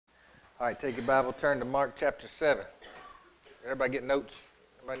All right, take your Bible, turn to Mark chapter 7. Everybody get notes?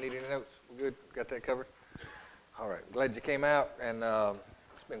 Anybody need any notes? We good? Got that covered? All right, glad you came out. And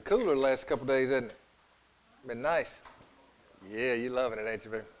it's been cooler the last couple of days, hasn't it? Been nice. Yeah, you loving it, ain't you,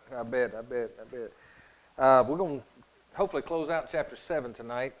 baby? I bet. We're going to hopefully close out chapter 7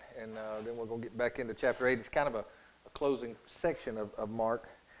 tonight, and then we're going to get back into chapter 8. It's kind of a closing section of Mark.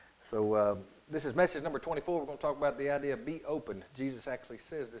 So this is message number 24. We're going to talk about the idea of be open. Jesus actually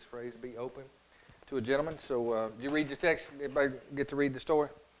says this phrase, be open, to a gentleman. So did you read the text? Everybody get to read the story?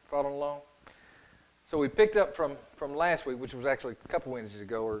 Following along? So we picked up from last week, which was actually a couple Wednesdays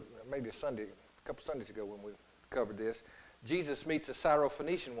ago, or maybe a couple Sundays ago when we covered this. Jesus meets a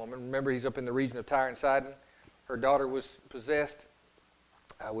Syrophoenician woman. Remember, he's up in the region of Tyre and Sidon. Her daughter was possessed,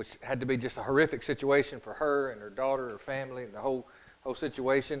 which had to be just a horrific situation for her and her daughter, her family, and the whole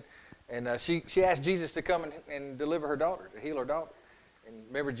situation. And she asked Jesus to come and deliver her daughter, to heal her daughter. And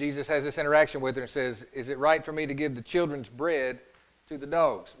remember, Jesus has this interaction with her and says, is it right for me to give the children's bread to the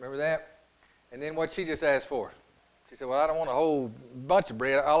dogs? Remember that? And then what she just asked for? She said, well, I don't want a whole bunch of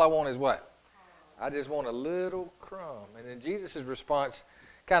bread. All I want is what? I just want a little crumb. And then Jesus' response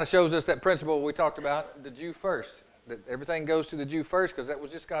kind of shows us that principle we talked about, the Jew first. That everything goes to the Jew first because that was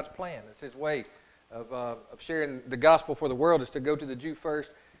just God's plan. It's his way of sharing the gospel for the world, is to go to the Jew first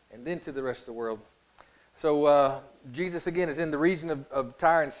and then to the rest of the world. So Jesus, again, is in the region of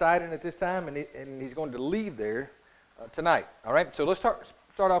Tyre and Sidon at this time, and he's going to leave there tonight. All right, so let's start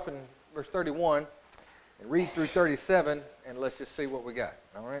off in verse 31 and read through 37, and let's just see what we got.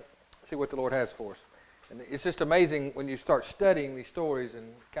 All right, see what the Lord has for us. And it's just amazing when you start studying these stories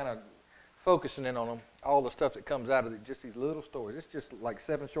and kind of focusing in on them, all the stuff that comes out of it, just these little stories. It's just like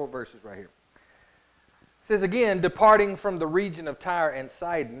 7 short verses right here. It says, again, departing from the region of Tyre and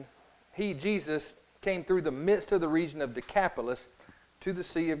Sidon, he, Jesus, came through the midst of the region of Decapolis to the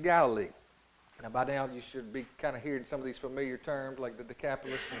Sea of Galilee. Now, by now, you should be kind of hearing some of these familiar terms, like the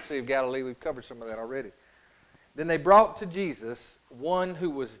Decapolis and Sea of Galilee. We've covered some of that already. Then they brought to Jesus one who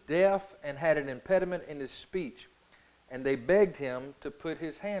was deaf and had an impediment in his speech, and they begged him to put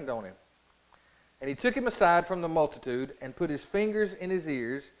his hand on him. And he took him aside from the multitude and put his fingers in his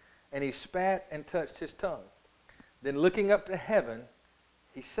ears, and he spat and touched his tongue. Then looking up to heaven,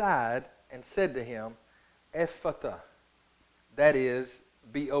 he sighed and said to him, Ephphatha, that is,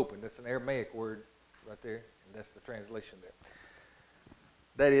 be open. That's an Aramaic word right there, and that's the translation there.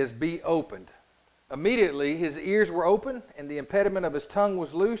 That is, be opened. Immediately his ears were open, and the impediment of his tongue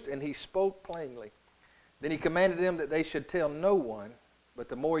was loosed, and he spoke plainly. Then he commanded them that they should tell no one, but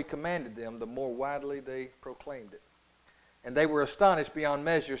the more he commanded them, the more widely they proclaimed it. And they were astonished beyond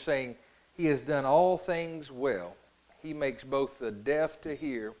measure, saying, he has done all things well. He makes both the deaf to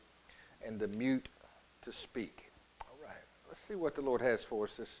hear and the mute to speak. All right, let's see what the Lord has for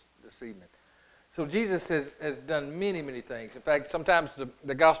us this evening. So Jesus has done many, many things. In fact, sometimes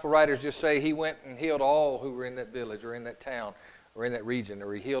the gospel writers just say he went and healed all who were in that village or in that town or in that region,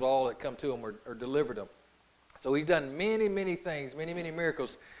 or he healed all that come to him or delivered them. So he's done many, many things, many, many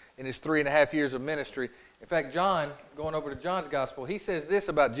miracles in his 3.5 years of ministry. In fact, John, going over to John's gospel, he says this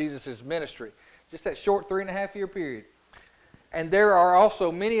about Jesus' ministry, just that short 3.5 year period. And there are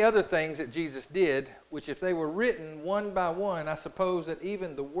also many other things that Jesus did, which if they were written one by one, I suppose that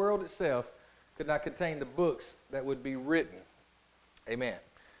even the world itself could not contain the books that would be written. Amen.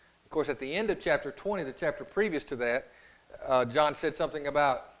 Of course, at the end of chapter 20, the chapter previous to that, John said something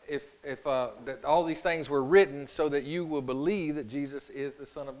about that all these things were written so that you will believe that Jesus is the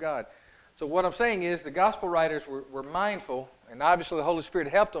Son of God. So what I'm saying is the gospel writers were mindful, and obviously the Holy Spirit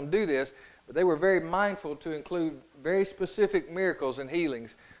helped them do this, but they were very mindful to include very specific miracles and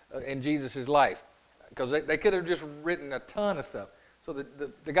healings in Jesus' life, because they could have just written a ton of stuff. So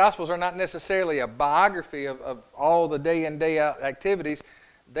the Gospels are not necessarily a biography of all the day in, day out activities.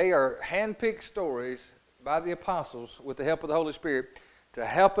 They are hand-picked stories by the apostles with the help of the Holy Spirit to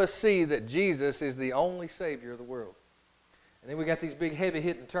help us see that Jesus is the only Savior of the world. And then we got these big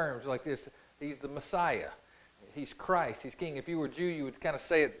heavy-hitting terms like this. He's the Messiah. He's Christ. He's King. If you were a Jew, you would kind of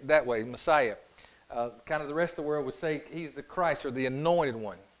say it that way, Messiah. Kind of the rest of the world would say he's the Christ or the Anointed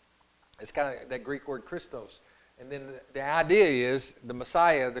One. It's kind of that Greek word Christos. And then the idea is the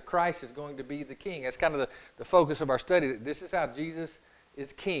Messiah, the Christ, is going to be the King. That's kind of the focus of our study. This is how Jesus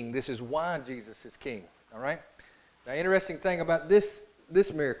is King. This is why Jesus is King. All right? Now, interesting thing about this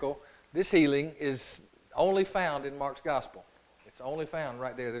miracle, this healing, is only found in Mark's Gospel. It's only found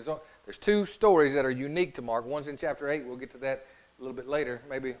right there. There's 2 stories that are unique to Mark. One's in chapter 8. We'll get to that a little bit later,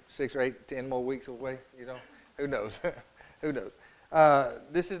 maybe 6 or 8, 10 more weeks away. You know, who knows? Who knows?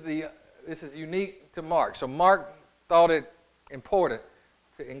 This is unique to Mark. So Mark thought it important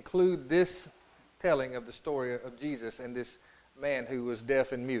to include this telling of the story of Jesus and this man who was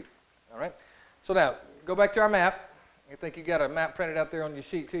deaf and mute. All right? So now, go back to our map. I think you got a map printed out there on your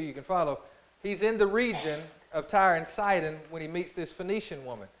sheet too. You can follow. He's in the region of Tyre and Sidon when he meets this Phoenician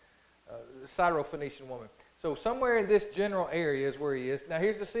woman, the Syro-Phoenician woman. So somewhere in this general area is where he is. Now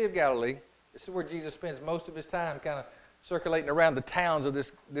here's the Sea of Galilee. This is where Jesus spends most of his time kind of circulating around the towns of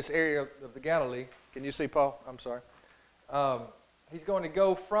this area of the Galilee. Can you see, Paul? I'm sorry. He's going to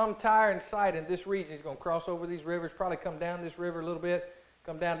go from Tyre and Sidon, this region. He's going to cross over these rivers, probably come down this river a little bit,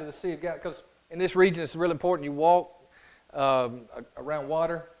 come down to the Sea of Galilee. Because in this region, it's really important you walk around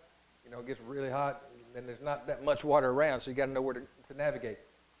water. You know, it gets really hot, and there's not that much water around, so you got to know where to navigate.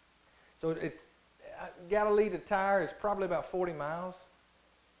 So it's Galilee to Tyre is probably about 40 miles.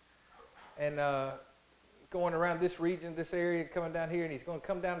 And going around this region, this area, coming down here, and he's going to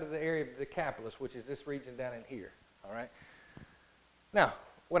come down to the area of Decapolis, which is this region down in here. All right? Now,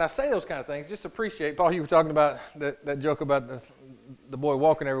 when I say those kind of things, just appreciate, Paul, you were talking about that joke about the boy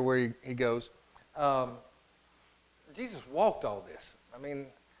walking everywhere he goes. Jesus walked all this. I mean,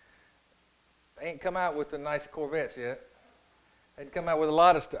 they ain't come out with the nice Corvettes yet. They'd come out with a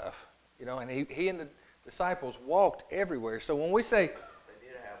lot of stuff, you know, and he and the disciples walked everywhere. So when we say... They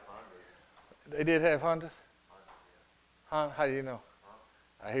did have Hondas. They did have Hondas? Huh? How do you know?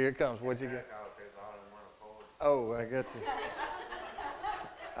 Huh? Here it comes. What'd you get? Oh, I got you.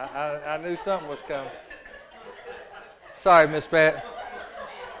 I knew something was coming. Sorry, Miss Pat.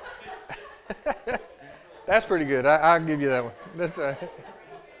 That's pretty good. I'll give you that one. That's right.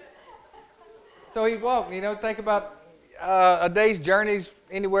 So he walked. You know, think about a day's journeys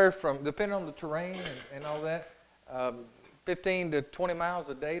anywhere from, depending on the terrain and all that, 15 to 20 miles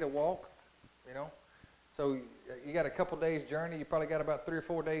a day to walk. You know, so you got a couple days journey. You probably got about 3 or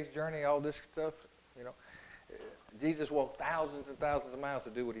 4 days journey. All this stuff. You know. Jesus walked thousands and thousands of miles to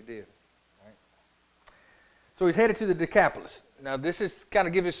do what he did. Right? So he's headed to the Decapolis. Now this is kind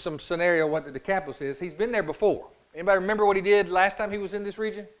of give us some scenario what the Decapolis is. He's been there before. Anybody remember what he did last time he was in this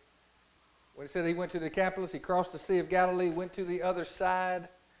region? When he said he went to the Decapolis, he crossed the Sea of Galilee, went to the other side.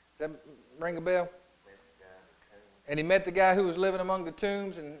 Does that ring a bell? And he met the guy who was living among the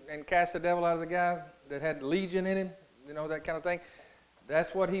tombs and cast the devil out of the guy that had legion in him, you know, that kind of thing.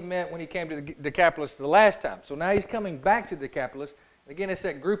 That's what he meant when he came to the Decapolis the last time. So now he's coming back to the Decapolis. And again, it's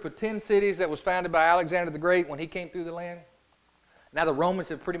that group of 10 cities that was founded by Alexander the Great when he came through the land. Now the Romans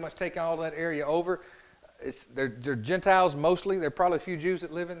have pretty much taken all that area over. They're Gentiles mostly. There are probably a few Jews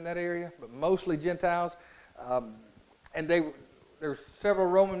that live in that area, but mostly Gentiles. And there's several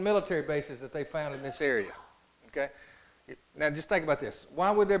Roman military bases that they found in this area. Okay. Now just think about this.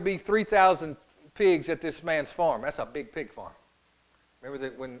 Why would there be 3,000 pigs at this man's farm? That's a big pig farm. Remember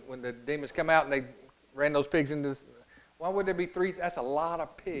that when the demons come out and they ran those pigs into this, why would there be that's a lot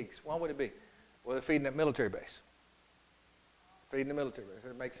of pigs. Why would it be? Well, they're feeding that military base. Feeding the military base.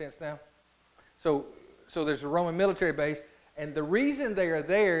 Does that make sense now? So there's a Roman military base, and the reason they are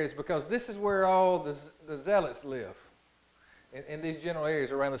there is because this is where all the zealots live, in these general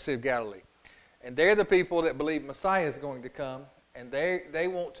areas around the Sea of Galilee. And they're the people that believe Messiah is going to come, and they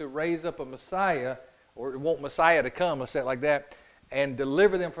want to raise up a Messiah, or want Messiah to come, let's say it like that, and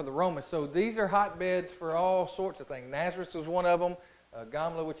deliver them from the Romans. So these are hotbeds for all sorts of things. Nazareth was one of them.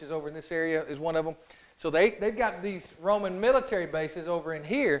 Gamla, which is over in this area, is one of them. So they've got these Roman military bases over in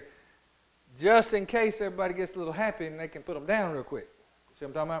here just in case everybody gets a little happy and they can put them down real quick. See what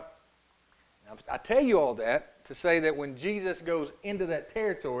I'm talking about? Now, I tell you all that to say that when Jesus goes into that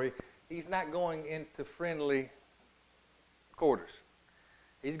territory, he's not going into friendly quarters.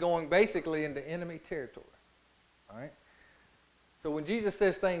 He's going basically into enemy territory. All right? So when Jesus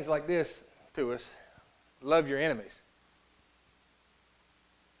says things like this to us, love your enemies,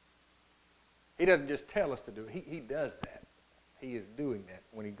 he doesn't just tell us to do it. He does that. He is doing that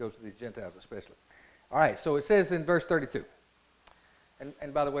when he goes to these Gentiles especially. All right, so it says in verse 32.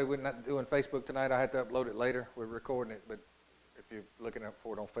 And by the way, we're not doing Facebook tonight. I had to upload it later. We're recording it, but if you're looking up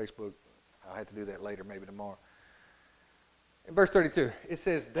for it on Facebook, I'll have to do that later, maybe tomorrow. In verse 32, it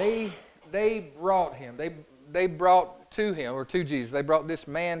says, they brought him. They brought to him, or to Jesus. They brought this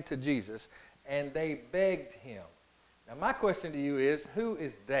man to Jesus, and they begged him. Now, my question to you is, who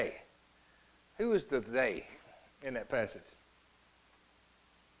is they? Who is the they in that passage?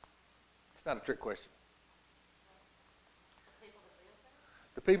 It's not a trick question.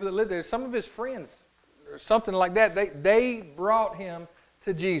 The people that live there. Some of his friends, or something like that. They brought him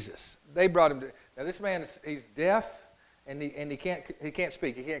to Jesus. They brought him to. Now, this man he's deaf, and he can't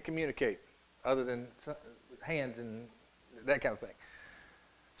speak. He can't communicate, other than hands and that kind of thing.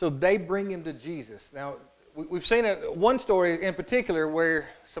 So they bring him to Jesus. Now, we've seen one story in particular where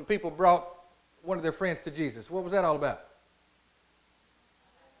some people brought one of their friends to Jesus. What was that all about?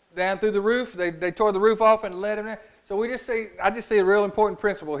 Down through the roof. They tore the roof off and let him there. So I just see a real important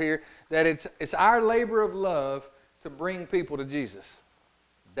principle here, that it's our labor of love to bring people to Jesus.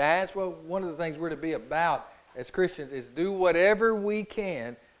 That's what one of the things we're to be about as Christians, is do whatever we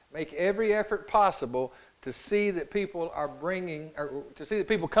can, make every effort possible to see that people to see that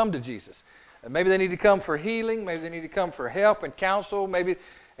people come to Jesus. And maybe they need to come for healing, maybe they need to come for help and counsel, maybe.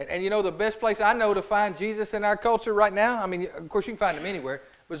 And you know, the best place I know to find Jesus in our culture right now, I mean, of course you can find him anywhere,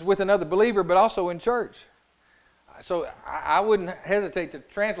 was with another believer, but also in church. So I wouldn't hesitate to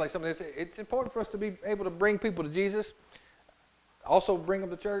translate some of this. It's important for us to be able to bring people to Jesus, also bring them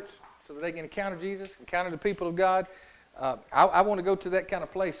to church so that they can encounter Jesus, encounter the people of God. I want to go to that kind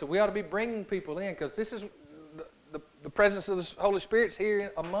of place. So we ought to be bringing people in, because this is the presence of the Holy Spirit's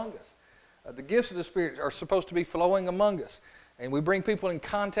here among us. The gifts of the Spirit are supposed to be flowing among us. And we bring people in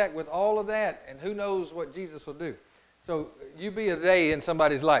contact with all of that, and who knows what Jesus will do. So you be a they in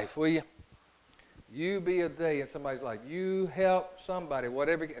somebody's life, will you? You be a they in somebody's life. You help somebody,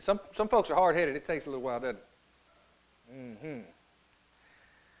 whatever. Some folks are hard-headed. It takes a little while, doesn't it?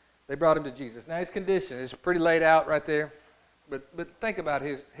 They brought him to Jesus. Now his condition is pretty laid out right there, but think about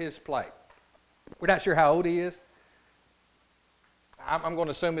his plight. We're not sure how old he is. I'm going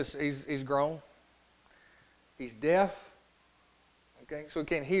to assume he's grown. He's deaf. Okay, so he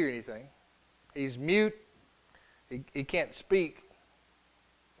can't hear anything. He's mute. He can't speak.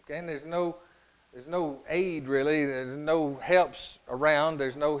 Okay, and there's no aid really. There's no helps around.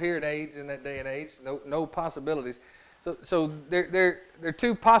 There's no hearing aids in that day and age. No possibilities. So there are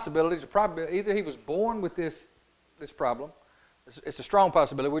two possibilities. Probably either he was born with this problem. It's a strong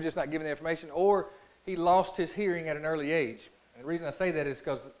possibility. We're just not given the information. Or he lost his hearing at an early age. And the reason I say that is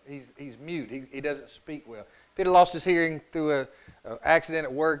because he's mute. He doesn't speak well. If he'd have lost his hearing through an accident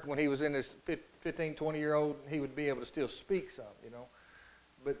at work when he was in his 15, 20-year-old, he would be able to still speak some, you know.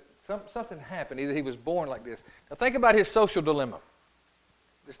 But something happened. Either he was born like this. Now think about his social dilemma.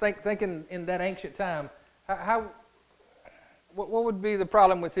 Just thinking in that ancient time, what would be the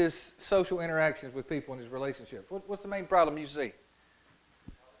problem with his social interactions with people in his relationships? What's the main problem you see?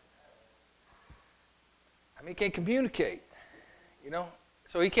 I mean, he can't communicate, you know.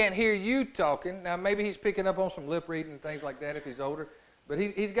 So he can't hear you talking. Now, maybe he's picking up on some lip reading and things like that if he's older. But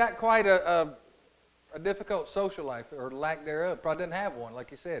he's got quite a difficult social life, or lack thereof. Probably doesn't have one,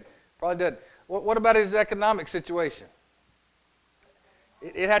 like you said. Probably doesn't. What about his economic situation?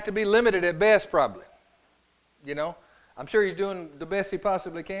 It had to be limited at best, probably. You know, I'm sure he's doing the best he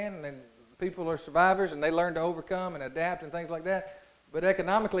possibly can, and people are survivors, and they learn to overcome and adapt and things like that. But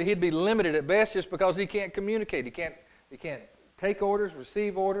economically, he'd be limited at best just because he can't communicate. He can't take orders,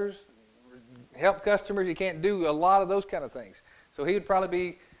 receive orders, help customers. He can't do a lot of those kind of things. So he would probably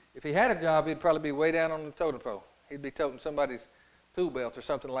be, if he had a job, he'd probably be way down on the totem pole. He'd be toting somebody's tool belt or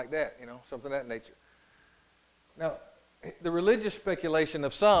something like that, you know, something of that nature. Now, the religious speculation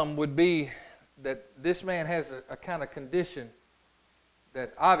of some would be that this man has a kind of condition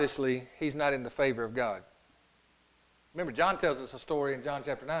that obviously he's not in the favor of God. Remember, John tells us a story in John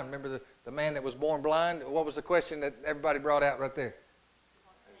chapter 9. Remember the man that was born blind? What was the question that everybody brought out right there?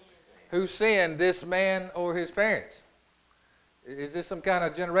 Who sinned, this man or his parents? Is this some kind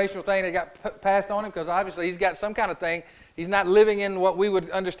of generational thing that got passed on him? Because obviously he's got some kind of thing. He's not living in what we would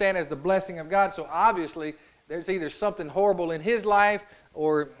understand as the blessing of God. So obviously there's either something horrible in his life,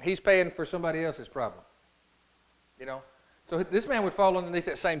 or he's paying for somebody else's problem. You know? So this man would fall underneath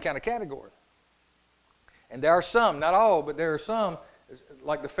that same kind of category. And there are some, not all, but there are some,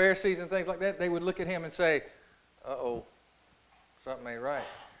 like the Pharisees and things like that, they would look at him and say, uh-oh, something ain't right.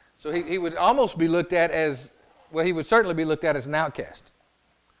 So he would almost be looked at as, well, he would certainly be looked at as an outcast,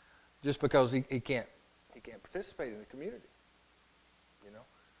 just because he can't participate in the community, you know.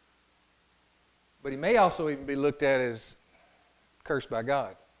 But he may also even be looked at as cursed by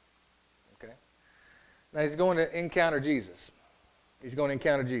God, okay. Now he's going to encounter Jesus. He's going to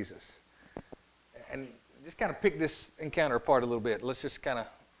encounter Jesus. And just kind of pick this encounter apart a little bit. Let's just kind of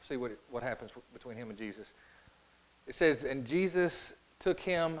see what happens between him and Jesus. It says, and Jesus took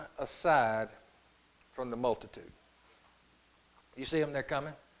him aside from the multitude. You see him there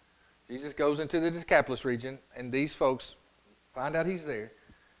coming? Jesus goes into the Decapolis region, and these folks find out he's there,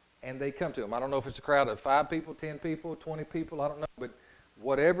 and they come to him. I don't know if it's a crowd of 5 people, 10 people, 20 people, I don't know. But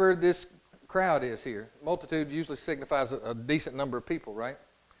whatever this crowd is here, multitude usually signifies a decent number of people, right?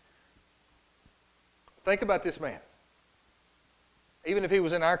 Think about this man. Even if he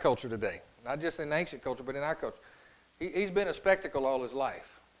was in our culture today, not just in ancient culture, but in our culture, he's been a spectacle all his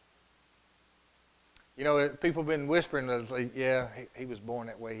life. You know, people have been whispering, like, yeah, he was born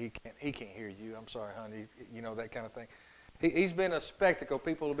that way. He can't hear you. I'm sorry, honey. You know, that kind of thing. He's been a spectacle.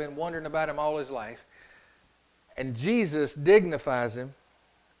 People have been wondering about him all his life. And Jesus dignifies him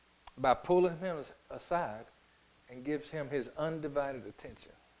by pulling him aside and gives him his undivided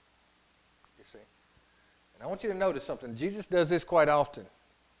attention. You see? And I want you to notice something. Jesus does this quite often,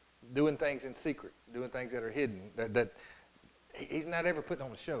 doing things in secret, doing things that are hidden, that he's not ever putting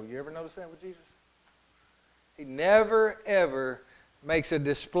on a show. You ever notice that with Jesus? He never, ever makes a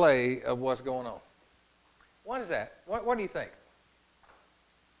display of what's going on. What is that? What do you think?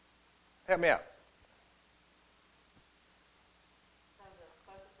 Help me out. So the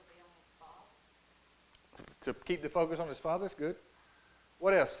focus will be on his Father. To keep the focus on his Father, that's good.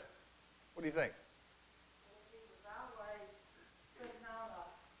 What else? What do you think? Well, he was always putting on a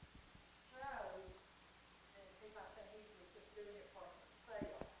show, and people think he was just doing it for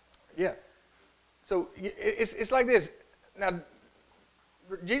himself. Yeah. So it's like this. Now,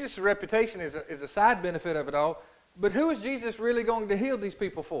 Jesus' reputation is a side benefit of it all. But who is Jesus really going to heal these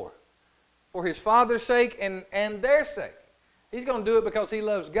people for? For his Father's sake and their sake. He's going to do it because he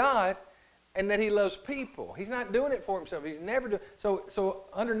loves God and that he loves people. He's not doing it for himself. He's never doing. So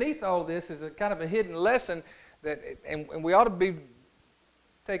underneath all this is a kind of a hidden lesson that, and we ought to be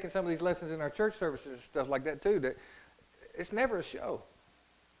taking some of these lessons in our church services and stuff like that too. That it's never a show.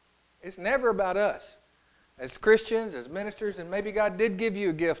 It's never about us. As Christians, as ministers, and maybe God did give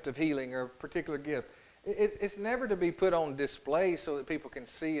you a gift of healing or a particular gift. It's never to be put on display so that people can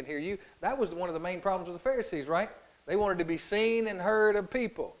see and hear you. That was one of the main problems with the Pharisees, right? They wanted to be seen and heard of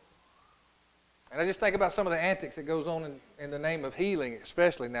people. And I just think about some of the antics that goes on in the name of healing,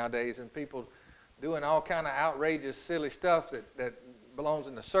 especially nowadays, and people doing all kind of outrageous, silly stuff that belongs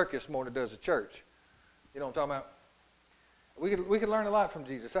in the circus more than it does the church. You know what I'm talking about? We could learn a lot from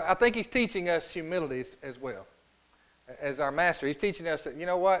Jesus. I think he's teaching us humility as well. As our master, he's teaching us that, you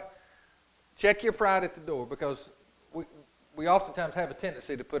know what? Check your pride at the door, because we oftentimes have a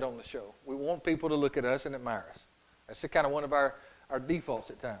tendency to put on the show. We want people to look at us and admire us. That's kind of one of our defaults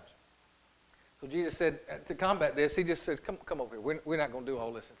at times. So Jesus said, to combat this, he just says, come over here. We're not going to do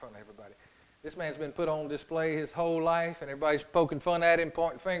all this in front of everybody. This man's been put on display his whole life, and everybody's poking fun at him,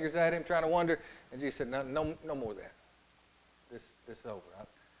 pointing fingers at him, trying to wonder. And Jesus said, no more of that. This is over.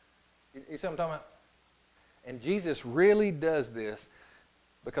 You see what I'm talking about? And Jesus really does this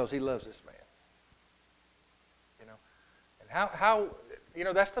because he loves this man. You know? And how you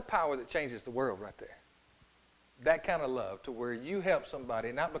know, that's the power that changes the world right there. That kind of love, to where you help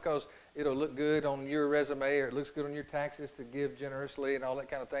somebody, not because it'll look good on your resume or it looks good on your taxes to give generously and all that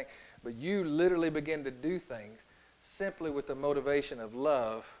kind of thing, but you literally begin to do things simply with the motivation of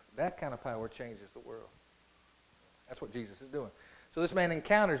love. That kind of power changes the world. That's what Jesus is doing. So this man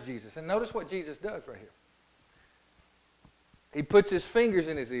encounters Jesus. And notice what Jesus does right here. He puts his fingers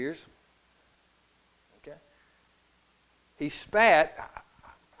in his ears. Okay? He spat.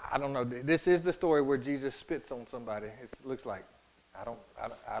 I don't know. This is the story where Jesus spits on somebody. It looks like. I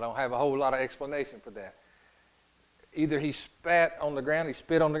don't have a whole lot of explanation for that. Either he spat on the ground, he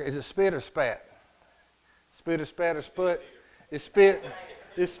spit on the. Is it spit or spat? Spit or spat or spit? It's spit.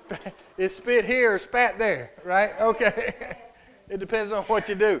 It's spit here or spat there, right? Okay. It depends on what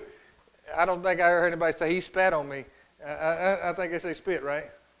you do. I don't think I ever heard anybody say he spat on me. I think they say spit,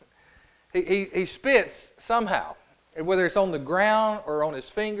 right? He spits somehow, whether it's on the ground or on his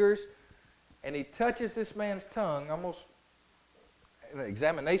fingers, and he touches this man's tongue almost in an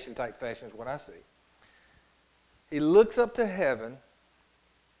examination type fashion is what I see. He looks up to heaven,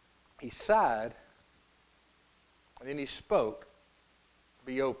 he sighed, and then he spoke,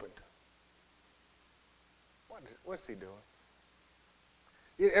 "Be opened." What's he doing?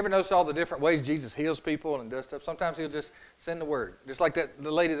 You ever notice all the different ways Jesus heals people and does stuff? Sometimes he'll just send the word. Just like the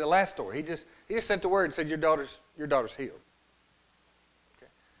lady in the last story. He just sent the word and said, your daughter's healed.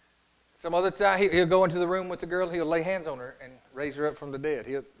 Okay. Some other time he'll go into the room with the girl, he'll lay hands on her and raise her up from the dead.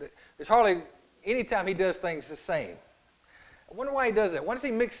 There's hardly any time he does things the same. I wonder why he does that. Why does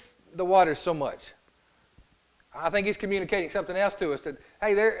he mix the waters so much? I think he's communicating something else to us, that,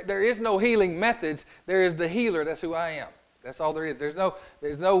 hey, there is no healing methods. There is the healer. That's who I am. That's all there is. There's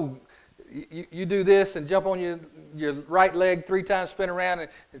no you do this and jump on your right leg 3 times, spin around,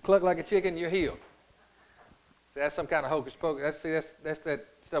 and cluck like a chicken, you're healed. See, that's some kind of hocus pocus. That's that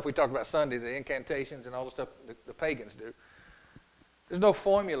stuff we talked about Sunday, the incantations and all the stuff the pagans do. There's no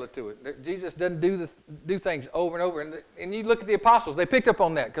formula to it. Jesus doesn't do things over and over. And you look at the apostles, they picked up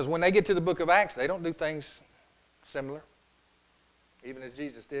on that, because when they get to the book of Acts, they don't do things similar. Even as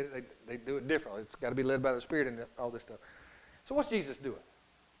Jesus did it, they do it differently. It's got to be led by the Spirit and all this stuff. So what's Jesus doing?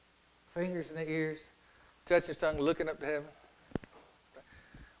 Fingers in the ears. touching his tongue, looking up to heaven.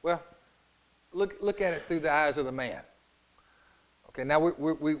 Well, look at it through the eyes of the man. Okay, now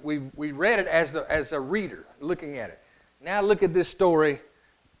we read it as a reader, looking at it. Now look at this story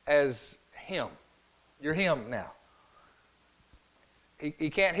as him. You're him now. He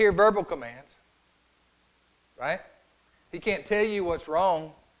can't hear verbal commands, right? He can't tell you what's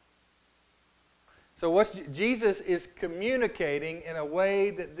wrong. So Jesus is communicating in a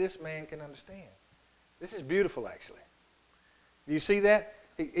way that this man can understand. This is beautiful, actually. Do you see that?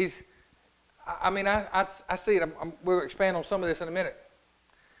 I see it. We'll expand on some of this in a minute.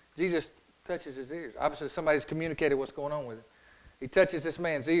 Jesus touches his ears. Obviously, somebody's communicated what's going on with him. He touches this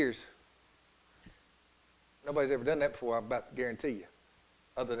man's ears. Nobody's ever done that before, I'm about to guarantee you,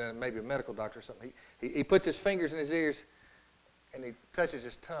 other than maybe a medical doctor or something. He puts his fingers in his ears, and he touches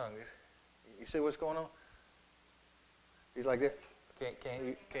his tongue. You see what's going on? He's like that.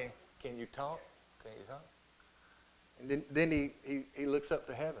 Can you talk? Can you talk? And then he looks up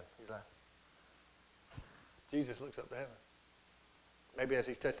to heaven. He's like, Jesus looks up to heaven. Maybe as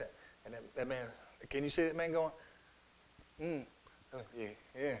he's touched that. And that man, can you see that man going?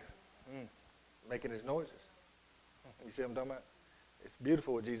 Making his noises. You see what I'm talking about? It's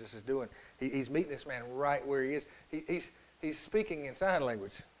beautiful what Jesus is doing. He's meeting this man right where he is. He's speaking in sign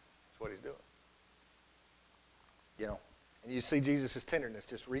language. That's what he's doing. You know, and you see Jesus' tenderness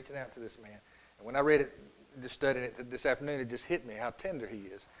just reaching out to this man. And when I read it, just studying it this afternoon, it just hit me how tender he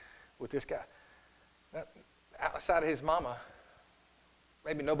is with this guy. Now, outside of his mama,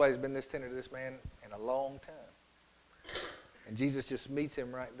 maybe nobody's been this tender to this man in a long time. And Jesus just meets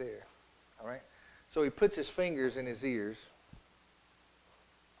him right there. All right? So he puts his fingers in his ears,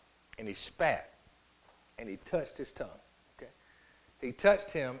 and he spat, and he touched his tongue. Okay? He touched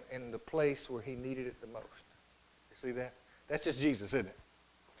him in the place where he needed it the most. You see that? That's just Jesus, isn't it?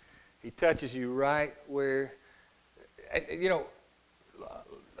 He touches you right where, you know,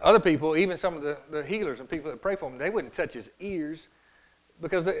 other people, even some of the healers and people that pray for him, they wouldn't touch his ears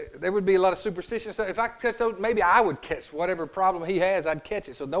because there would be a lot of superstition stuff. If I touched those, maybe I would catch whatever problem he has, I'd catch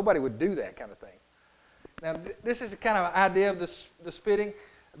it. So nobody would do that kind of thing. Now, this is the kind of idea of the spitting.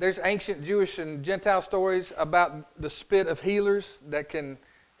 There's ancient Jewish and Gentile stories about the spit of healers that can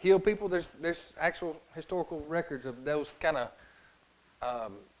heal people. There's actual historical records of those kind of,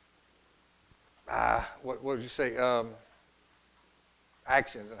 what would you say,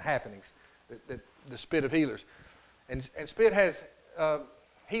 actions and happenings, the spit of healers. And spit has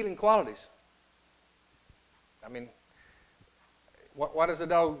healing qualities. I mean, why does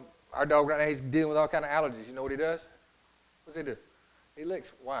our dog right now, he's dealing with all kind of allergies. You know what he does? What does he do? He licks.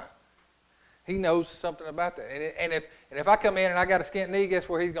 Why? He knows something about that. And if I come in and I got a skint knee, guess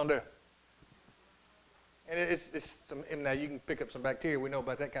what he's going to do? And it's some, now you can pick up some bacteria. We know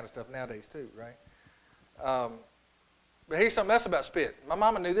about that kind of stuff nowadays too, right? But here's something else about spit. My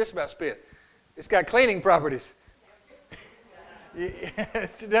mama knew this about spit. It's got cleaning properties.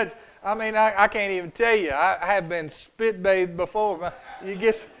 I mean, I can't even tell you. I have been spit bathed before. You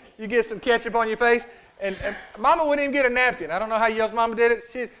get some ketchup on your face, and Mama wouldn't even get a napkin. I don't know how y'all's mama did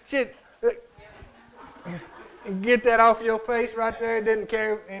it. She'd get that off your face right there. Didn't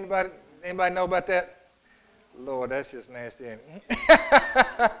care. Anybody know about that? Lord, that's just nasty.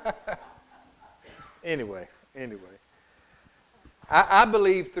 Anyway. I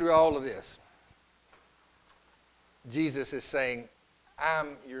believe through all of this, Jesus is saying,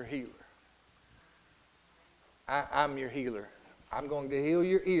 I'm your healer. I'm your healer. I'm going to heal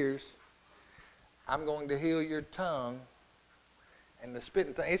your ears. I'm going to heal your tongue. And the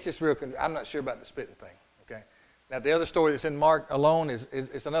spitting thing, it's just real, I'm not sure about the spitting thing, okay? Now, the other story that's in Mark alone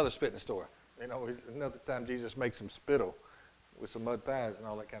is another spitting story. You know, another time Jesus makes some spittle with some mud pies and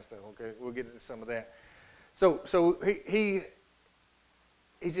all that kind of stuff, okay? We'll get into some of that. So he's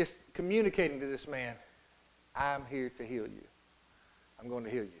just communicating to this man, I'm here to heal you. I'm going to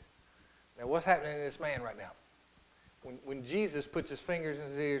heal you. Now, what's happening to this man right now? When Jesus puts his fingers in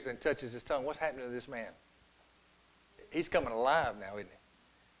his ears and touches his tongue, what's happening to this man? He's coming alive now, isn't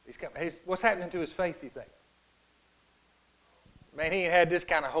he? What's happening to his faith, do you think? Man, he ain't had this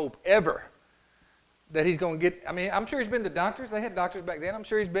kind of hope ever that he's going to get. I mean, I'm sure he's been to doctors. They had doctors back then. I'm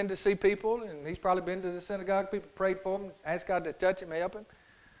sure he's been to see people, and he's probably been to the synagogue. People prayed for him, asked God to touch him, help him.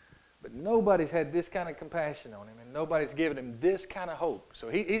 But nobody's had this kind of compassion on him, and nobody's given him this kind of hope. So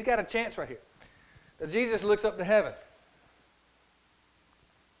he's got a chance right here. Now, Jesus looks up to heaven.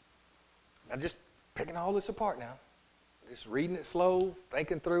 I'm just picking all this apart now. Just reading it slow,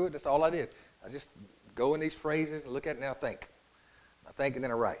 thinking through it. That's all I did. I just go in these phrases and look at it and now think. I think and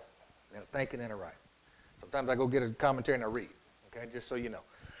then I write. Then I think and then I write. Sometimes I go get a commentary and I read. Okay, just so you know.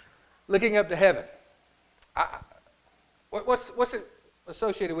 Looking up to heaven. What's it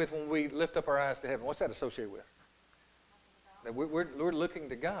associated with when we lift up our eyes to heaven? What's that associated with? That we're looking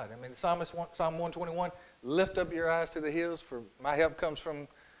to God. I mean, Psalm 121, lift up your eyes to the hills, for my help comes from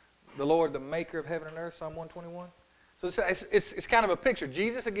the Lord, the maker of heaven and earth, Psalm 121. So it's kind of a picture.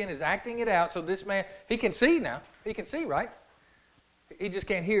 Jesus, again, is acting it out. So this man, he can see now. He can see, right? He just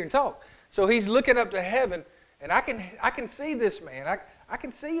can't hear and talk. So he's looking up to heaven, and I can see this man. I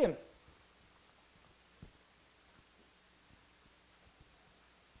can see him.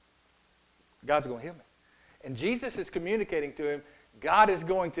 God's going to heal me. And Jesus is communicating to him, God is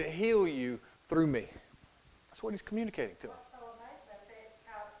going to heal you through me. That's what he's communicating to him. What's so amazing about that,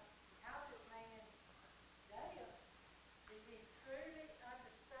 how this man Dale, did he truly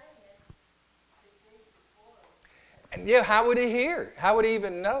understand that Jesus was? And yeah, how would he hear? How would he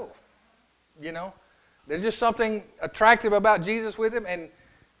even know? You know, there's just something attractive about Jesus with him. And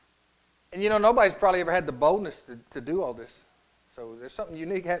you know, nobody's probably ever had the boldness to do all this. So there's something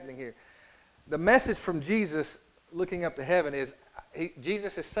unique happening here. The message from Jesus looking up to heaven is,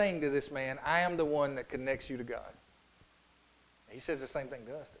 Jesus is saying to this man, I am the one that connects you to God. He says the same thing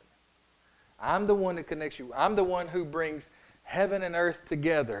to us, doesn't he? I'm the one that connects you. I'm the one who brings heaven and earth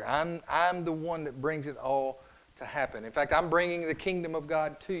together. I'm the one that brings it all to happen. In fact, I'm bringing the kingdom of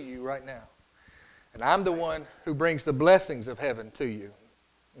God to you right now. And I'm the one who brings the blessings of heaven to you.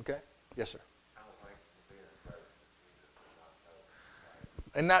 Okay? Yes, sir.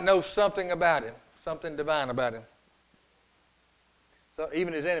 And not know something about him, something divine about him. So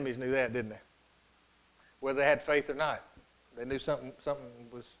even his enemies knew that, didn't they? Whether they had faith or not, they knew something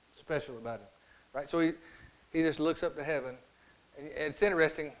was special about him, right? So he just looks up to heaven, and it's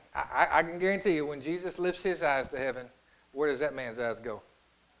interesting. I can guarantee you, when Jesus lifts his eyes to heaven, where does that man's eyes go?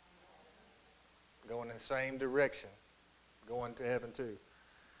 Going in the same direction, going to heaven too.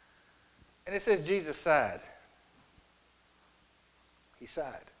 And it says Jesus sighed. He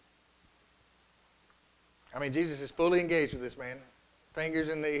sighed. I mean, Jesus is fully engaged with this man. Fingers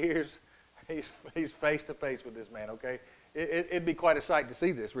in the ears. He's face to face with this man, okay? It'd be quite a sight to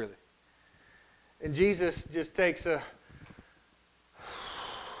see this, really. And Jesus just takes a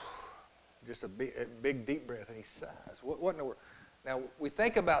big deep breath, and he sighs. What in the world? Now, we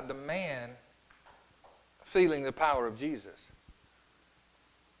think about the man feeling the power of Jesus.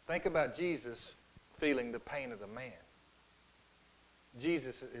 Think about Jesus feeling the pain of the man.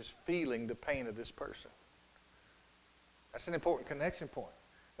 Jesus is feeling the pain of this person. That's an important connection point.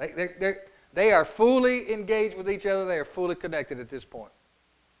 They are fully engaged with each other. They are fully connected at this point.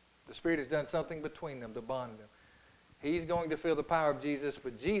 The Spirit has done something between them to bond them. He's going to feel the power of Jesus,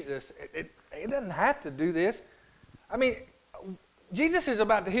 but Jesus, he doesn't have to do this. I mean, Jesus is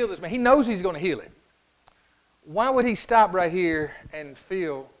about to heal this man. He knows he's going to heal it. Why would he stop right here and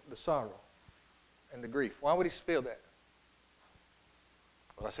feel the sorrow and the grief? Why would he feel that?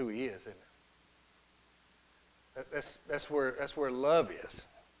 Well, that's who he is, isn't it? That's where love is.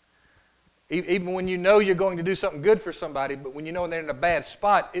 Even when you know you're going to do something good for somebody, but when you know they're in a bad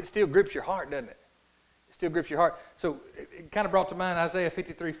spot, it still grips your heart, doesn't it? It still grips your heart. So it kind of brought to mind Isaiah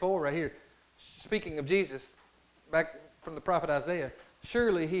 53:4 right here. Speaking of Jesus, back from the prophet Isaiah,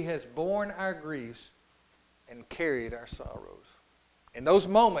 surely he has borne our griefs and carried our sorrows. In those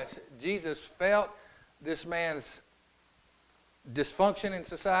moments, Jesus felt this man's dysfunction in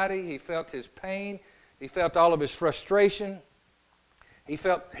society. He felt his pain. He felt all of his frustration. He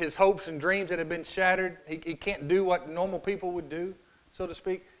felt his hopes and dreams that had been shattered. He can't do what normal people would do, so to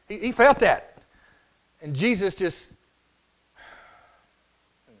speak. He felt that. And Jesus just,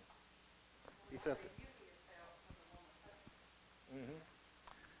 he felt it.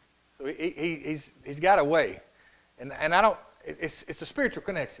 So he's got a way. And I don't, it's a spiritual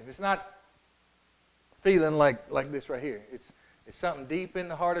connection. It's not feeling like this right here. It's something deep in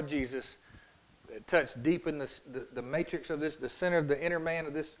the heart of Jesus that touched deep in the matrix of this, the center of the inner man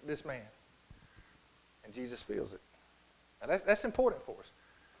of this man. And Jesus feels it. Now that's important for us.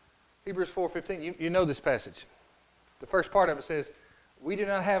 Hebrews 4:15, you know this passage. The first part of it says, we do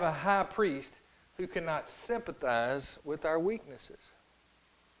not have a high priest who cannot sympathize with our weaknesses.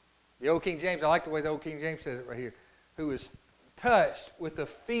 The Old King James, I like the way the Old King James says it right here, who is touched with the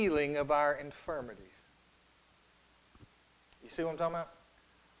feeling of our infirmities. You see what I'm talking about?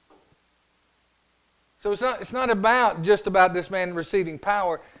 So it's not just about this man receiving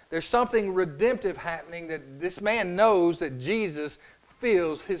power. There's something redemptive happening that this man knows that Jesus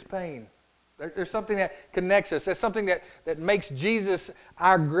feels his pain. There's something that connects us. There's something that makes Jesus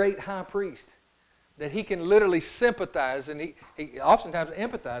our great high priest. That he can literally sympathize, and he oftentimes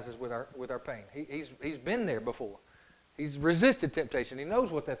empathizes with our pain. He's been there before. He's resisted temptation. He knows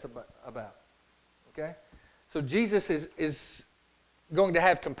what that's about. Okay? So Jesus is going to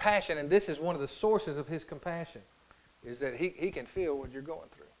have compassion, and this is one of the sources of his compassion, is that he can feel what you're going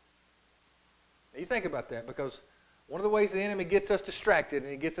through. Now you think about that, because one of the ways the enemy gets us distracted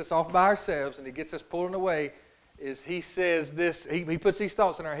and he gets us off by ourselves and he gets us pulling away is he says this, he puts these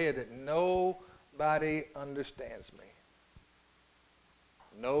thoughts in our head that nobody understands me.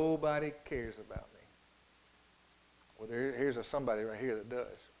 Nobody cares about me. Well, here's somebody right here that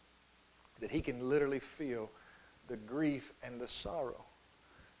does. That he can literally feel the grief and the sorrow.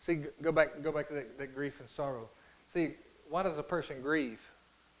 See, go back to that grief and sorrow. See, why does a person grieve?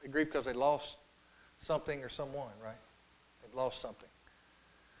 They grieve because they lost something or someone, right? They've lost something.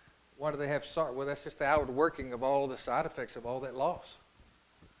 Why do they have sorrow? Well, that's just the outward working of all the side effects of all that loss.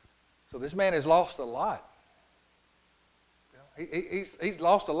 So this man has lost a lot. You know, he's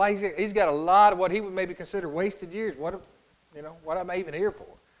lost a lot. He's got a lot of what he would maybe consider wasted years. What am I even here for?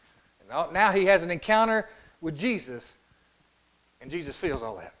 And now he has an encounter with Jesus, and Jesus feels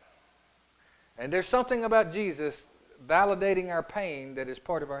all that. And there's something about Jesus validating our pain that is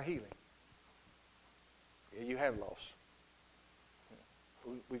part of our healing. Yeah, you have loss.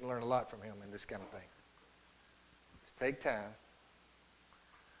 We can learn a lot from him in this kind of thing. Just take time.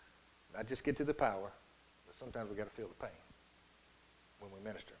 Not just get to the power, but sometimes we've got to feel the pain when we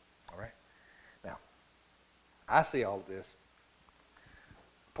minister. All right? Now, I see all of this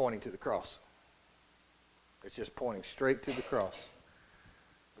pointing to the cross. It's just pointing straight to the cross.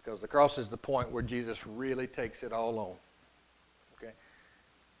 Because the cross is the point where Jesus really takes it all on. Okay?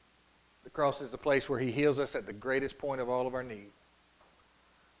 The cross is the place where he heals us at the greatest point of all of our need.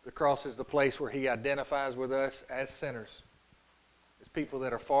 The cross is the place where he identifies with us as sinners, as people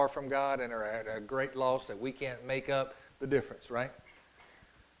that are far from God and are at a great loss that we can't make up the difference, right?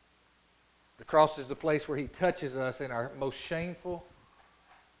 The cross is the place where he touches us in our most shameful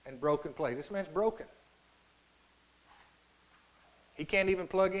and broken place. This man's broken. He can't even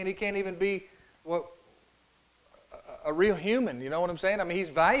plug in. He can't even be a real human. You know what I'm saying? I mean, he's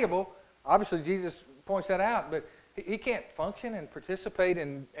valuable. Obviously, Jesus points that out, but he can't function and participate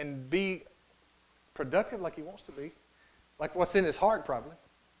and be productive like he wants to be, like what's in his heart probably,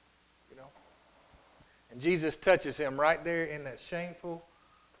 you know. And Jesus touches him right there in that shameful,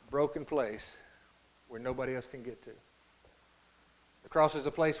 broken place where nobody else can get to. The cross is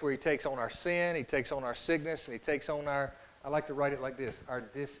a place where he takes on our sin, he takes on our sickness, and he takes on our, I like to write it like this, our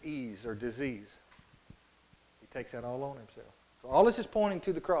dis-ease or disease. He takes that all on himself. So all this is pointing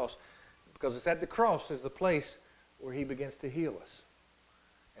to the cross, because it's at the cross is the place where he begins to heal us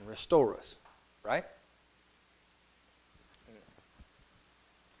and restore us, right?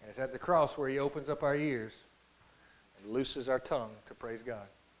 And it's at the cross where he opens up our ears and looses our tongue to praise God.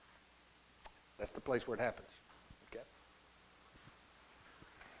 That's the place where it happens. Okay?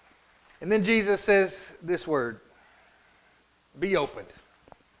 And then Jesus says this word, be opened.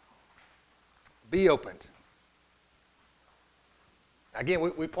 Be opened.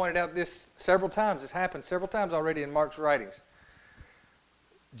 Again, we pointed out this several times. It's happened several times already in Mark's writings.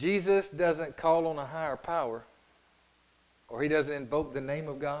 Jesus doesn't call on a higher power, or he doesn't invoke the name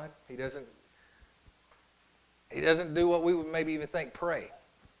of God. He doesn't do what we would maybe even think pray.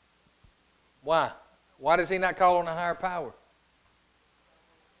 Why? Why does he not call on a higher power?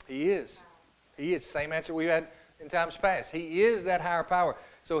 He is. He is. Same answer we had in times past. He is that higher power.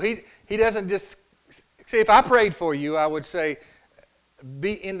 So he doesn't just, see, if I prayed for you, I would say,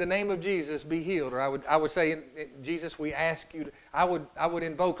 be in the name of Jesus, be healed. Or I would say, Jesus, we ask you to, I would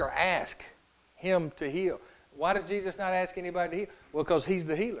invoke or ask him to heal. Why does Jesus not ask anybody to heal? Well, because he's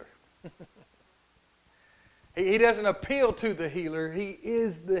the healer. He doesn't appeal to the healer. He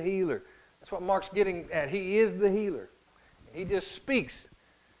is the healer. That's what Mark's getting at. He is the healer. He just speaks.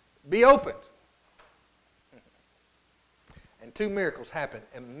 Be opened. And 2 miracles happen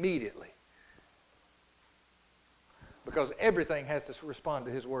immediately. Because everything has to respond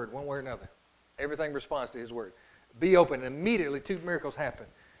to his word, one way or another. Everything responds to his word. Be open. And immediately 2 miracles happen.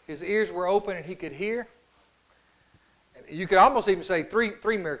 His ears were open and he could hear. And you could almost even say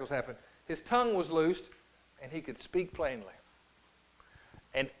three miracles happened. His tongue was loosed and he could speak plainly.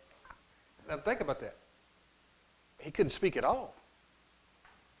 And now think about that. He couldn't speak at all.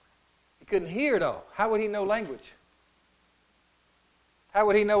 He couldn't hear at all. How would he know language? How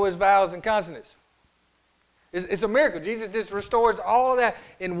would he know his vowels and consonants? It's a miracle. Jesus just restores all of that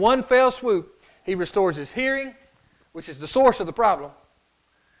in one fell swoop. He restores his hearing, which is the source of the problem.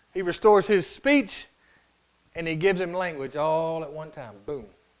 He restores his speech, and he gives him language all at one time. Boom.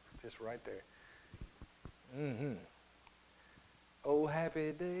 Just right there. Mm-hmm. Oh,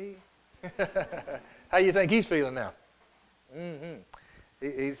 happy day. How you think he's feeling now? Mm-hmm.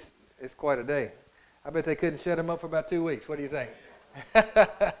 It's quite a day. I bet they couldn't shut him up for about 2 weeks. What do you think?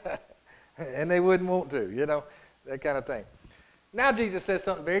 And they wouldn't want to, you know, that kind of thing. Now Jesus says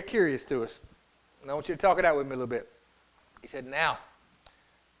something very curious to us. And I want you to talk it out with me a little bit. He said, now,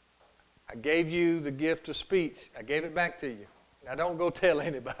 I gave you the gift of speech. I gave it back to you. Now don't go tell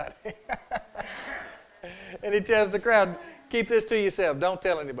anybody. And he tells the crowd, keep this to yourself. Don't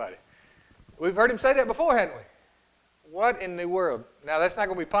tell anybody. We've heard him say that before, hadn't we? What in the world? Now that's not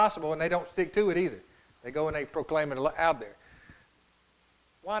going to be possible, and they don't stick to it either. They go and they proclaim it out there.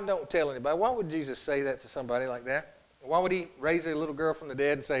 Why don't tell anybody? Why would Jesus say that to somebody like that? Why would he raise a little girl from the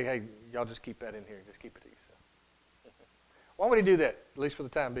dead and say, hey, y'all just keep that in here. Just keep it to yourself. Why would he do that, at least for the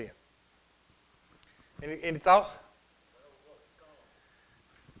time being? Any thoughts?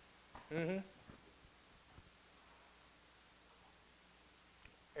 Mm-hmm.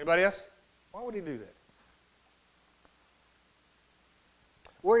 Anybody else? Why would he do that?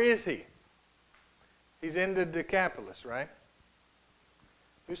 Where is he? He's in the Decapolis, right?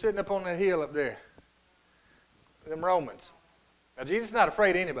 Who's sitting up on that hill up there? Them Romans. Now, Jesus is not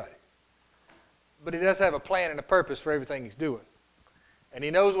afraid of anybody. But he does have a plan and a purpose for everything he's doing. And he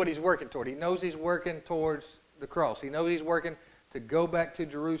knows what he's working toward. He knows he's working towards the cross. He knows he's working to go back to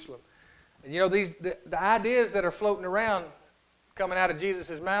Jerusalem. And you know, the ideas that are floating around coming out of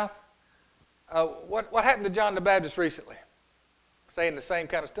Jesus' mouth, what happened to John the Baptist recently? Saying the same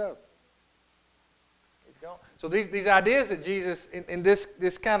kind of stuff. He's gone. So these ideas that Jesus, in this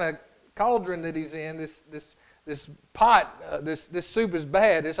kind of cauldron that he's in, this pot, this soup is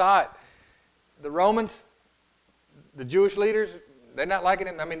bad, it's hot. The Romans, the Jewish leaders, they're not liking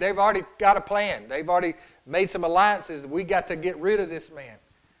him. I mean, they've already got a plan. They've already made some alliances. We got to get rid of this man.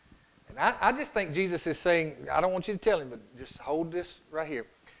 And I just think Jesus is saying, I don't want you to tell him, but just hold this right here.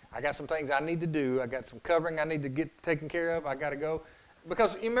 I got some things I need to do. I got some covering I need to get taken care of. I got to go.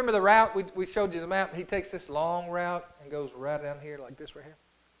 Because you remember the route? We showed you the map. He takes this long route and goes right down here like this right here.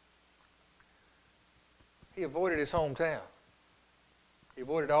 He avoided his hometown. He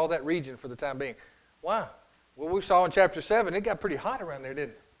avoided all that region for the time being. Why? Well, we saw in chapter 7, it got pretty hot around there, didn't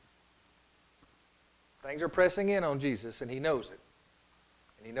it? Things are pressing in on Jesus, and he knows it.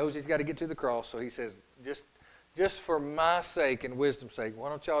 And he knows he's got to get to the cross, so he says, just for my sake and wisdom's sake, why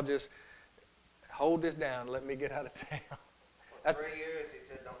don't y'all just hold this down and let me get out of town? For 3 years he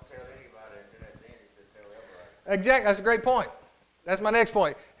said, don't tell anybody, and then at the end he said, tell everybody. Exactly. That's a great point. That's my next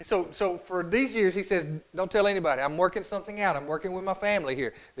point. So for these years, he says, don't tell anybody. I'm working something out. I'm working with my family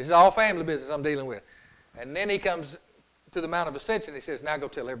here. This is all family business I'm dealing with. And then he comes to the Mount of Ascension. He says, now go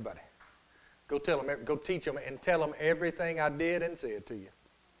tell everybody. Go tell them, go teach them, and tell them everything I did and said to you.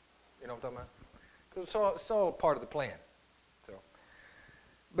 You know what I'm talking about? Because it's all part of the plan. So,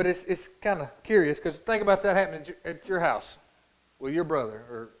 but it's kind of curious, because think about that happening at your house with your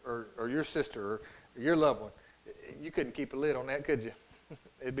brother or your sister or your loved one. You couldn't keep a lid on that, could you?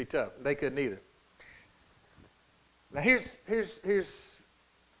 It'd be tough. They couldn't either. Now here's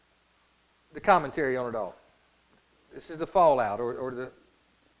the commentary on it all. This is the fallout, or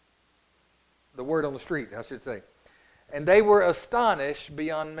the word on the street, I should say. And they were astonished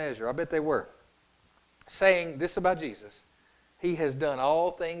beyond measure. I bet they were. Saying this about Jesus: he has done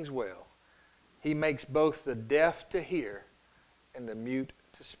all things well. He makes both the deaf to hear and the mute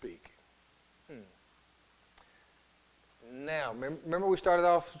to speak. Now, remember we started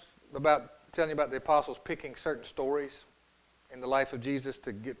off about telling you about the apostles picking certain stories in the life of Jesus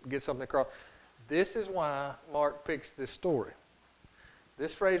to get something across. This is why Mark picks this story.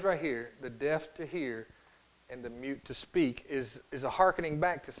 This phrase right here, the deaf to hear and the mute to speak, is a hearkening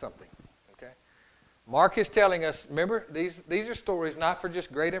back to something. Okay? Mark is telling us, remember, these are stories not for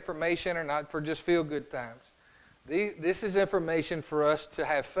just great information or not for just feel-good times. This is information for us to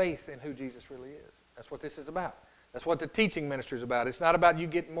have faith in who Jesus really is. That's what this is about. That's what the teaching ministry is about. It's not about you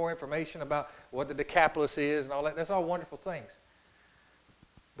getting more information about what the Decapolis is and all that. That's all wonderful things.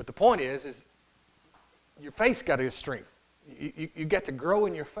 But the point is your faith's got to get strength. You got to grow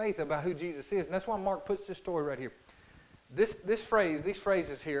in your faith about who Jesus is. And that's why Mark puts this story right here. These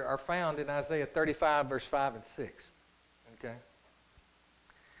phrases here are found in Isaiah 35, verse 5 and 6. Okay?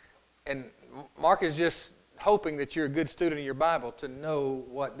 And Mark is just hoping that you're a good student of your Bible to know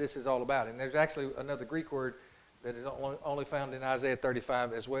what this is all about. And there's actually another Greek word that is only found in Isaiah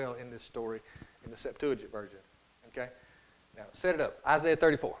 35 as well in this story, in the Septuagint version. Okay? Now, set it up. Isaiah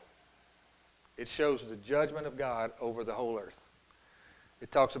 34. It shows the judgment of God over the whole earth.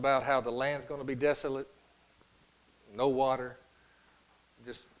 It talks about how the land's going to be desolate, no water,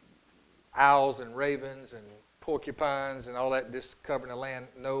 just owls and ravens and porcupines and all that just covering the land.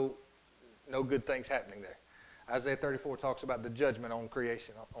 No good things happening there. Isaiah 34 talks about the judgment on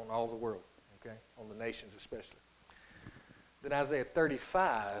creation, on all the world. okay, on the nations especially. Then Isaiah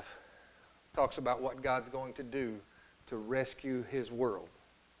 35 talks about what God's going to do to rescue his world.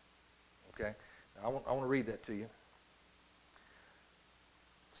 Okay? Now, I want to read that to you.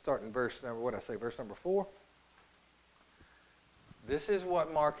 Starting in verse number 4. This is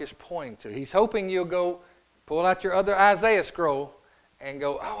what Mark is pointing to. He's hoping you'll go pull out your other Isaiah scroll and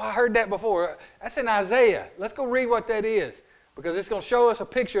go, oh, I heard that before. That's in Isaiah. Let's go read what that is, because it's going to show us a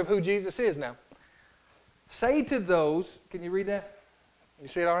picture of who Jesus is now. Say to those, can you read that? You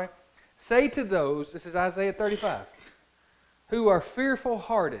see it all right? Say to those, this is Isaiah 35, who are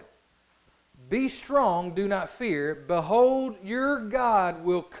fearful-hearted, be strong, do not fear. Behold, your God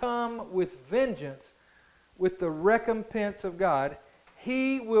will come with vengeance, with the recompense of God.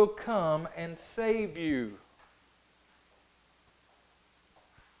 He will come and save you.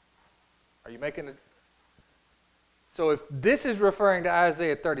 Are you making it? So if this is referring to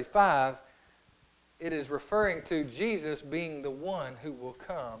Isaiah 35, it is referring to Jesus being the one who will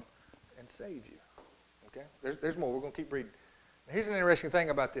come and save you. Okay? There's more. We're going to keep reading. Now, here's an interesting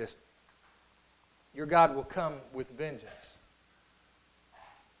thing about this. Your God will come with vengeance.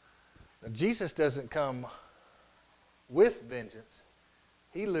 Now, Jesus doesn't come with vengeance.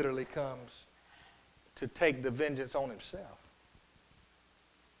 He literally comes to take the vengeance on himself.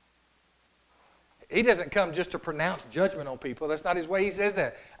 He doesn't come just to pronounce judgment on people. That's not his way. He says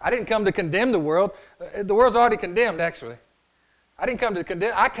that. I didn't come to condemn the world. The world's already condemned, actually. I didn't come to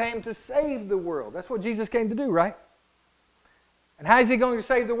condemn. I came to save the world. That's what Jesus came to do, right? And how is he going to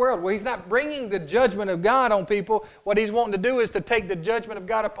save the world? Well, he's not bringing the judgment of God on people. What he's wanting to do is to take the judgment of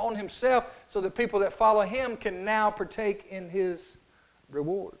God upon himself so that people that follow him can now partake in his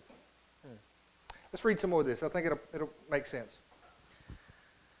reward. Let's read some more of this. I think it'll make sense.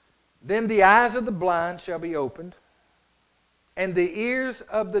 Then the eyes of the blind shall be opened, and the ears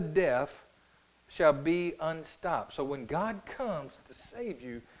of the deaf shall be unstopped. So when God comes to save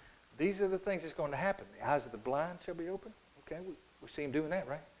you, these are the things that's going to happen. The eyes of the blind shall be opened. Okay, we see him doing that,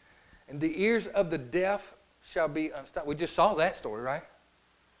 right? And the ears of the deaf shall be unstopped. We just saw that story, right?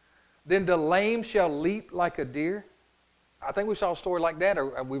 Then the lame shall leap like a deer. I think we saw a story like that,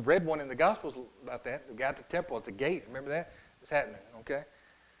 or we've read one in the Gospels about that. The guy at the temple at the gate, remember that? It's happening, okay?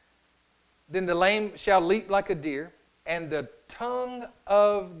 Then the lame shall leap like a deer, and the tongue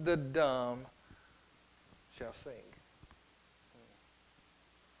of the dumb shall sing.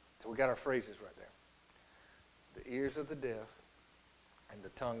 So we got our phrases right there. The ears of the deaf and the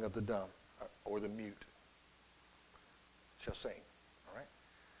tongue of the dumb, or the mute, shall sing. All right?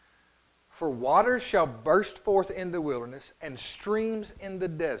 For waters shall burst forth in the wilderness and streams in the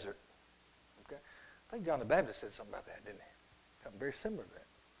desert. Okay? I think John the Baptist said something about that, didn't he? Something very similar to that.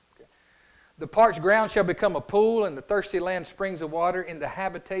 Okay? The parched ground shall become a pool, and the thirsty land springs of water. In the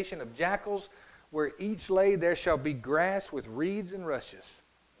habitation of jackals, where each lay, there shall be grass with reeds and rushes.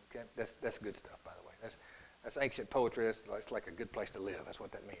 Okay? That's good stuff, by the way. That's ancient poetry. That's like a good place to live. That's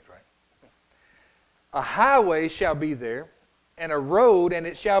what that means, right? A highway shall be there, and a road, and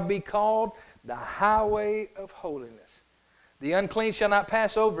it shall be called the highway of holiness. The unclean shall not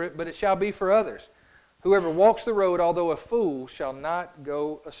pass over it, but it shall be for others. Whoever walks the road, although a fool, shall not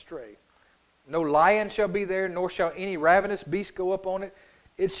go astray. No lion shall be there, nor shall any ravenous beast go up on it.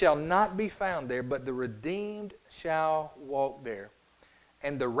 It shall not be found there, but the redeemed shall walk there.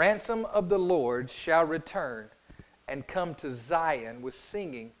 And the ransom of the Lord shall return and come to Zion with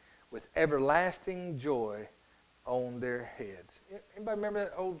singing, with everlasting joy on their heads. Anybody remember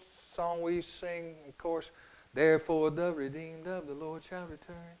that old song we used to sing, of course? Therefore the redeemed of the Lord shall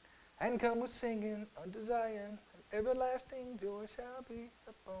return and come with singing unto Zion, and everlasting joy shall be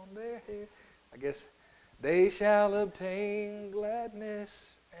upon their head. I guess they shall obtain gladness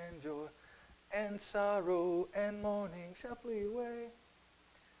and joy, and sorrow and mourning shall flee away.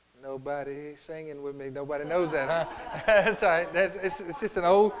 Nobody singing with me. Nobody knows that, huh? That's all right. It's just an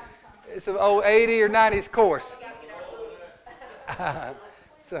old 80 or 90s course.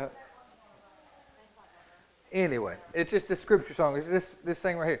 So anyway, it's just a scripture song. It's this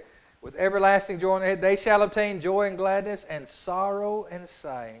thing right here. With everlasting joy in their head, they shall obtain joy and gladness, and sorrow and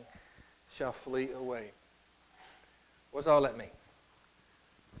sighing shall flee away. What's all that mean?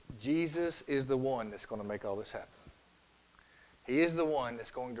 Jesus is the one that's going to make all this happen. He is the one that's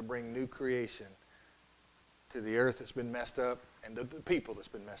going to bring new creation to the earth that's been messed up and the people that's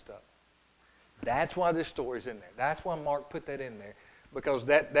been messed up. That's why this story's in there. That's why Mark put that in there. Because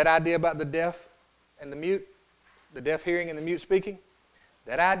that idea about the deaf and the mute, the deaf hearing and the mute speaking,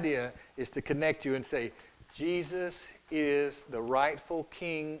 that idea is to connect you and say, Jesus is the rightful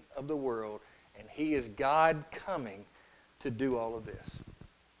king of the world, and he is God coming to do all of this.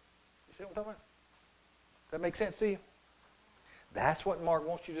 You See what I'm talking about? Does that make sense to you? That's what Mark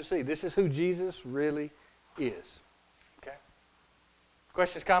wants you to see. This is who Jesus really is. Okay?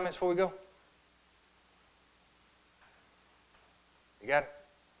 Questions, comments before we go? You got it?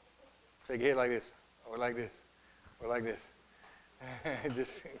 Shake your head like this, or like this, or like this.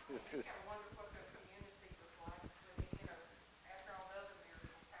 just. I wonder what the community was like when, after all the other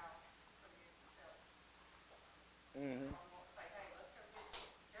miracles, how the community felt. Mm-hmm. I won't say, hey, let's go get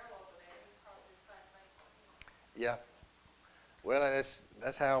Joe over there. He's probably the same thing for him. Yeah. Well, and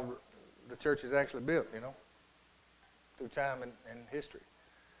that's how the church is actually built, through time and history.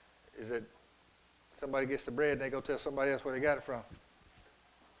 Is that somebody gets the bread and they go tell somebody else where they got it from.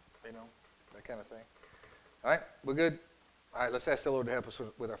 That kind of thing. All right, we're good? All right, let's ask the Lord to help us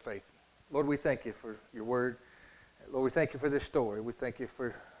with our faith. Lord, we thank you for your word. Lord, we thank you for this story. We thank you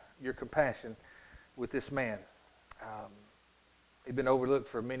for your compassion with this man. He'd been overlooked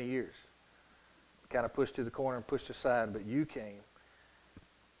for many years. Kind of pushed to the corner and pushed aside, but you came.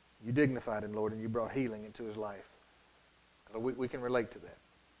 You dignified him, Lord, and you brought healing into his life. Lord, we can relate to that.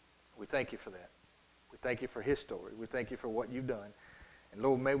 We thank you for that. We thank you for his story. We thank you for what you've done. And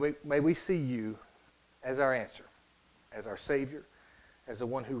Lord, may we see you as our answer, as our Savior, as the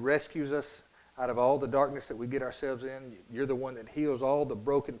one who rescues us out of all the darkness that we get ourselves in. You're the one that heals all the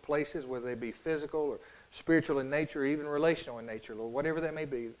broken places, whether they be physical or spiritual in nature, or even relational in nature, Lord, whatever that may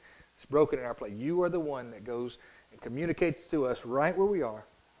be. It's broken in our place. You are the one that goes and communicates to us right where we are,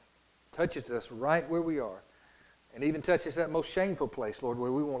 touches us right where we are, and even touches that most shameful place, Lord,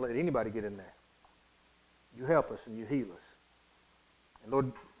 where we won't let anybody get in there. You help us and you heal us. And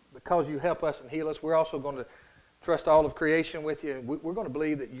Lord, because you help us and heal us, we're also going to trust all of creation with you. And we're going to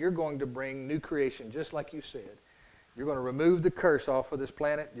believe that you're going to bring new creation, just like you said. You're going to remove the curse off of this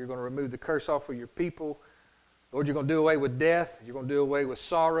planet. You're going to remove the curse off of your people. Lord, you're going to do away with death. You're going to do away with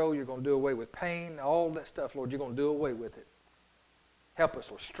sorrow. You're going to do away with pain. All that stuff, Lord, you're going to do away with it. Help us,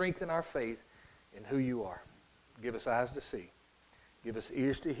 Lord. Strengthen our faith in who you are. Give us eyes to see. Give us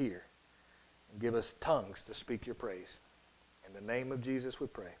ears to hear. And give us tongues to speak your praise. In the name of Jesus we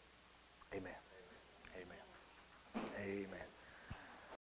pray. Amen. Amen. Amen. Amen.